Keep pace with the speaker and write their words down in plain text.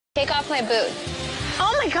Take off my boot.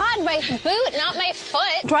 Oh my God, my boot, not my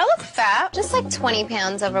foot. Do I look fat? Just like 20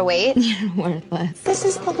 pounds overweight. You're worthless. This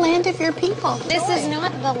is the land of your people. This is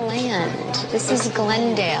not the land. This is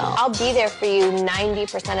Glendale. I'll be there for you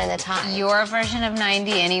 90% of the time. Your version of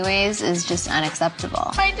 90 anyways is just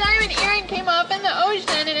unacceptable. My diamond earring came off in the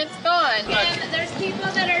ocean and it's gone. Kim, there's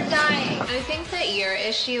people that are dying. I think that your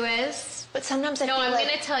issue is... But sometimes I feel I'm like...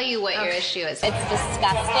 gonna tell you what your issue is. It's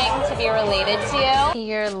disgusting to be related to you.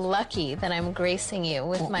 You're lucky that I'm gracing you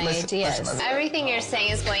with my ideas. Everything you're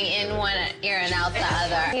saying is going in one ear and out the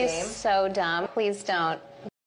other. He's so dumb. Please don't.